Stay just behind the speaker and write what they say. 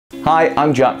Hi,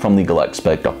 I'm Jack from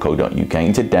legalexpert.co.uk,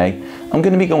 and today I'm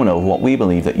going to be going over what we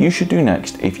believe that you should do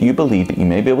next if you believe that you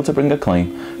may be able to bring a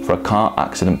claim for a car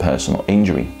accident personal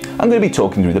injury. I'm going to be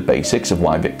talking through the basics of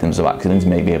why victims of accidents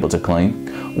may be able to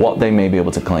claim, what they may be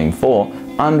able to claim for,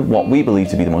 and what we believe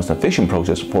to be the most efficient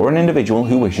process for an individual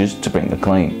who wishes to bring a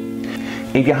claim.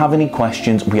 If you have any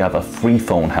questions, we have a free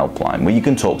phone helpline where you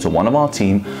can talk to one of our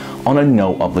team on a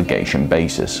no obligation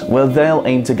basis, where they'll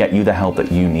aim to get you the help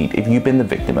that you need if you've been the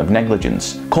victim of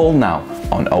negligence. Call now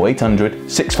on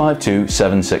 0800 652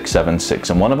 7676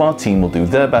 and one of our team will do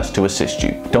their best to assist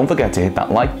you. Don't forget to hit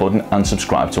that like button and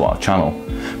subscribe to our channel.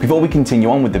 Before we continue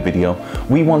on with the video,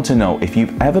 we want to know if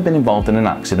you've ever been involved in an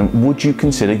accident, would you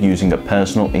consider using a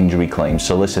personal injury claim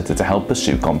solicitor to help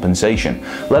pursue compensation?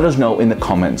 Let us know in the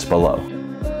comments below.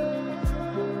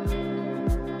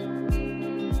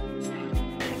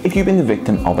 If you've been the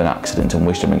victim of an accident and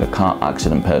wish to bring a car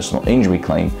accident personal injury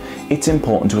claim, it's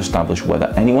important to establish whether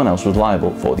anyone else was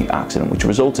liable for the accident which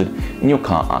resulted in your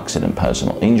car accident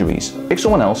personal injuries. If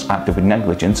someone else acted with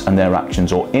negligence and their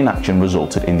actions or inaction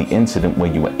resulted in the incident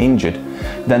where you were injured,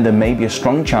 then there may be a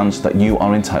strong chance that you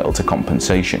are entitled to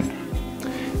compensation.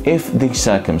 If the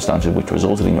circumstances which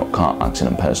resulted in your car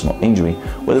accident personal injury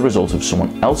were the result of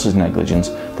someone else's negligence,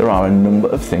 there are a number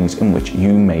of things in which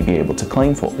you may be able to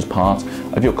claim for as part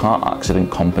of your car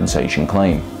accident compensation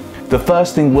claim. The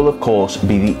first thing will of course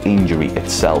be the injury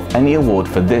itself. Any award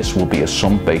for this will be a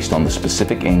sum based on the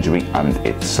specific injury and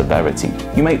its severity.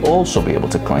 You may also be able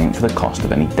to claim for the cost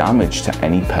of any damage to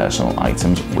any personal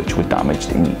items which were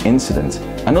damaged in the incident.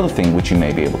 Another thing which you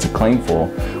may be able to claim for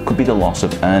could be the loss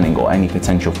of earning or any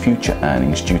potential future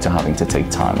earnings due to having to take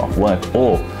time off work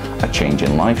or a change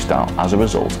in lifestyle as a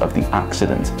result of the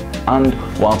accident. And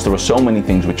whilst there are so many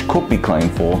things which could be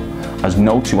claimed for, as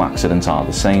no two accidents are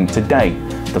the same, today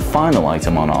the final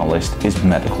item on our list is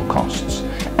medical costs.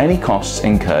 Any costs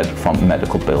incurred from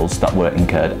medical bills that were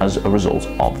incurred as a result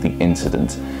of the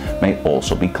incident may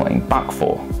also be claimed back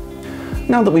for.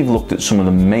 Now that we've looked at some of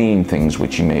the main things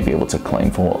which you may be able to claim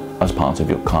for as part of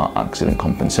your car accident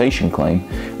compensation claim,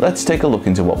 let's take a look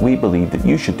into what we believe that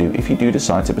you should do if you do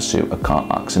decide to pursue a car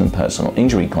accident personal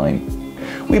injury claim.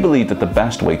 We believe that the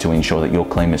best way to ensure that your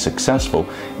claim is successful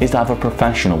is to have a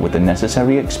professional with the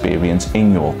necessary experience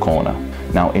in your corner.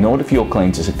 Now, in order for your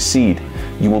claim to succeed,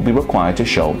 you will be required to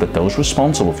show that those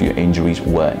responsible for your injuries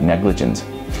were negligent.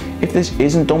 If this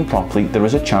isn't done properly, there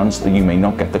is a chance that you may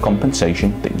not get the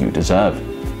compensation that you deserve.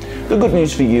 The good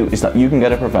news for you is that you can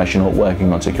get a professional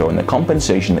working on securing the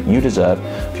compensation that you deserve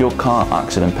for your car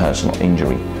accident personal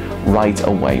injury right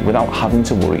away without having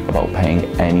to worry about paying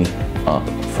any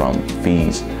upfront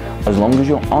fees, as long as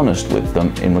you're honest with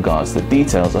them in regards to the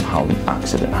details of how the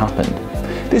accident happened.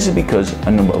 This is because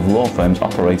a number of law firms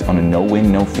operate on a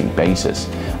no-win, no-fee basis,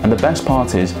 and the best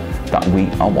part is that we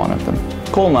are one of them.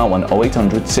 Call now on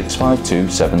 0800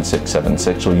 652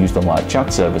 7676 or use the live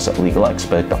chat service at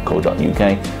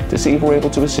legalexpert.co.uk to see if we're able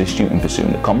to assist you in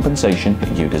pursuing the compensation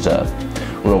that you deserve.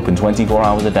 We're open 24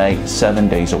 hours a day, 7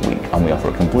 days a week, and we offer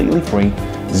a completely free,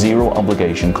 zero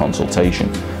obligation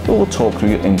consultation. We will talk through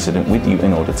your incident with you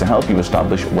in order to help you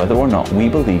establish whether or not we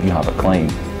believe you have a claim.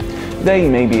 They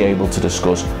may be able to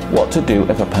discuss what to do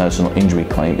if a personal injury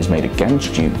claim is made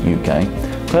against you, UK,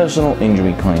 personal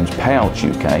injury claims payouts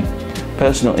UK,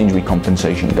 personal injury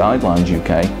compensation guidelines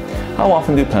UK, how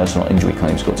often do personal injury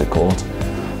claims go to court,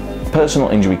 personal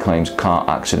injury claims car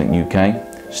accident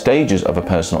UK, stages of a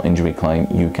personal injury claim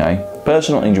UK,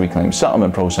 personal injury claim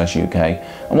settlement process UK,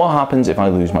 and what happens if I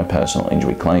lose my personal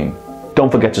injury claim. Don't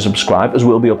forget to subscribe, as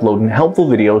we'll be uploading helpful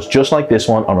videos just like this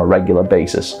one on a regular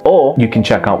basis. Or you can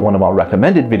check out one of our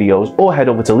recommended videos or head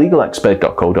over to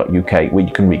legalexpert.co.uk where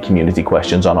you can read community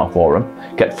questions on our forum,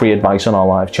 get free advice on our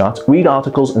live chat, read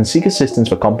articles and seek assistance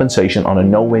for compensation on a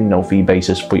no-win, no-fee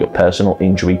basis for your personal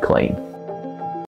injury claim.